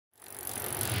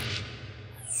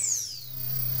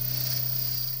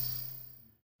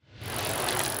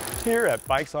Here at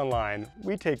Bikes Online,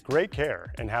 we take great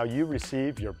care in how you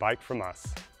receive your bike from us.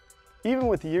 Even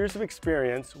with years of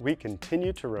experience, we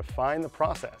continue to refine the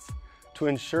process to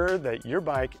ensure that your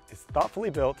bike is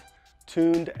thoughtfully built,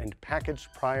 tuned, and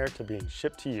packaged prior to being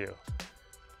shipped to you.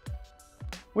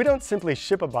 We don't simply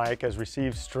ship a bike as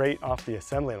received straight off the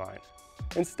assembly line.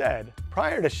 Instead,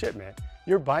 prior to shipment,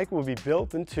 your bike will be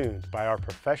built and tuned by our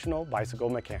professional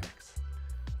bicycle mechanics.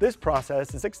 This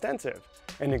process is extensive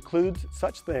and includes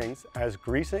such things as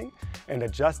greasing and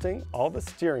adjusting all the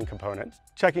steering components,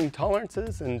 checking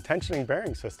tolerances and tensioning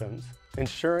bearing systems,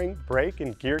 ensuring brake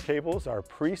and gear cables are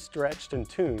pre-stretched and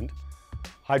tuned.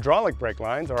 Hydraulic brake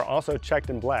lines are also checked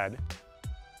and bled.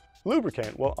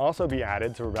 Lubricant will also be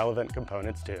added to relevant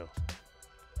components too.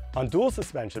 On dual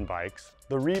suspension bikes,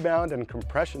 the rebound and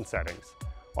compression settings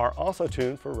are also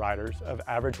tuned for riders of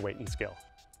average weight and skill.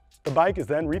 The bike is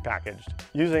then repackaged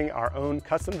using our own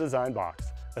custom design box,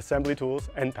 assembly tools,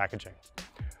 and packaging.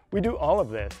 We do all of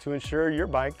this to ensure your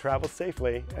bike travels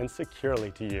safely and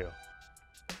securely to you.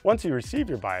 Once you receive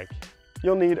your bike,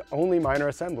 you'll need only minor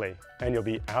assembly and you'll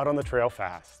be out on the trail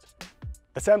fast.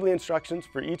 Assembly instructions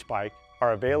for each bike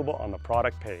are available on the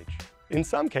product page. In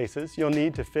some cases, you'll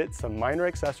need to fit some minor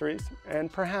accessories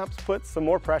and perhaps put some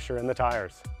more pressure in the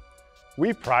tires.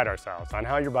 We pride ourselves on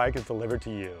how your bike is delivered to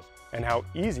you and how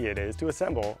easy it is to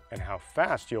assemble and how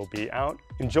fast you'll be out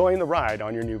enjoying the ride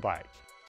on your new bike.